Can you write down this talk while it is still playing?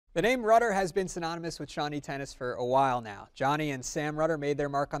The name Rutter has been synonymous with Shawnee tennis for a while now. Johnny and Sam Rutter made their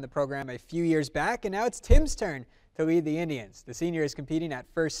mark on the program a few years back, and now it's Tim's turn to lead the Indians. The senior is competing at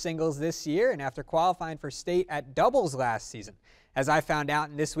first singles this year, and after qualifying for state at doubles last season. As I found out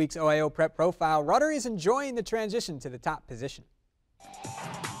in this week's OAO Prep Profile, Rutter is enjoying the transition to the top position.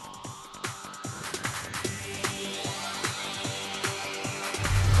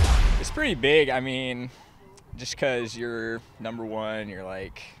 It's pretty big. I mean, just because you're number one, you're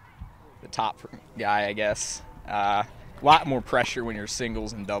like the top guy, I guess. A lot more pressure when you're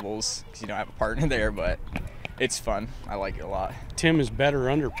singles and doubles because you don't have a partner there, but it's fun. I like it a lot. Tim is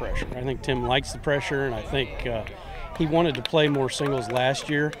better under pressure. I think Tim likes the pressure, and I think he wanted to play more singles last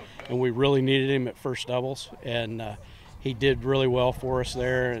year, and we really needed him at first doubles, and he did really well for us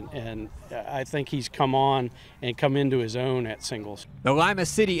there, and I think he's come on and come into his own at singles. The Lima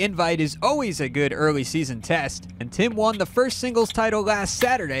City Invite is always a good early season test, and Tim won the first singles title last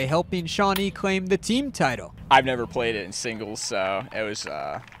Saturday, helping Shawnee claim the team title. I've never played it in singles, so it was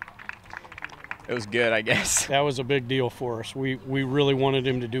good, I guess. That was a big deal for us. We really wanted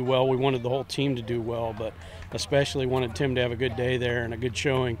him to do well. We wanted the whole team to do well, but especially wanted Tim to have a good day there and a good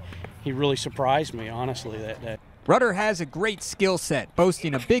showing. He really surprised me, honestly, that day. Rutter has a great skill set,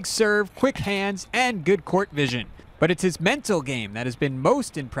 boasting a big serve, quick hands, and good court vision. But it's his mental game that has been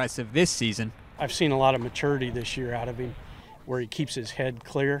most impressive this season. I've seen a lot of maturity this year out of him, where he keeps his head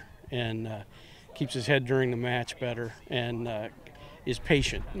clear and keeps his head during the match better, and is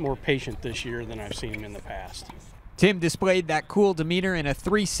patient, more patient this year than I've seen him in the past. Tim displayed that cool demeanor in a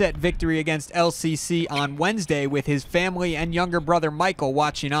 3-set victory against LCC on Wednesday with his family and younger brother Michael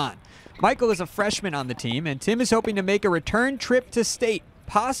watching on. Michael is a freshman on the team, and Tim is hoping to make a return trip to state,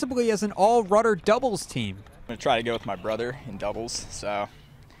 possibly as an all-Rutter doubles team. I'm going to try to go with my brother in doubles, so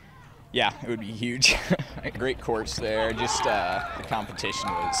yeah, it would be huge. Great courts there, just the competition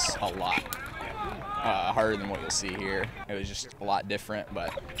was a lot harder than what you'll see here. It was just a lot different,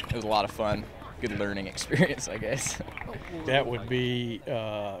 but it was a lot of fun. Good learning experience, I guess. That would be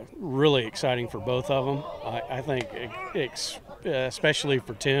really exciting for both of them. I think especially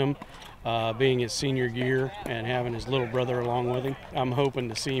for Tim, being his senior year and having his little brother along with him. I'm hoping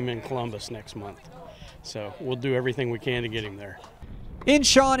to see him in Columbus next month. So we'll do everything we can to get him there. In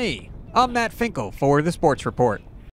Shawnee, I'm Matt Finkel for the Sports Report.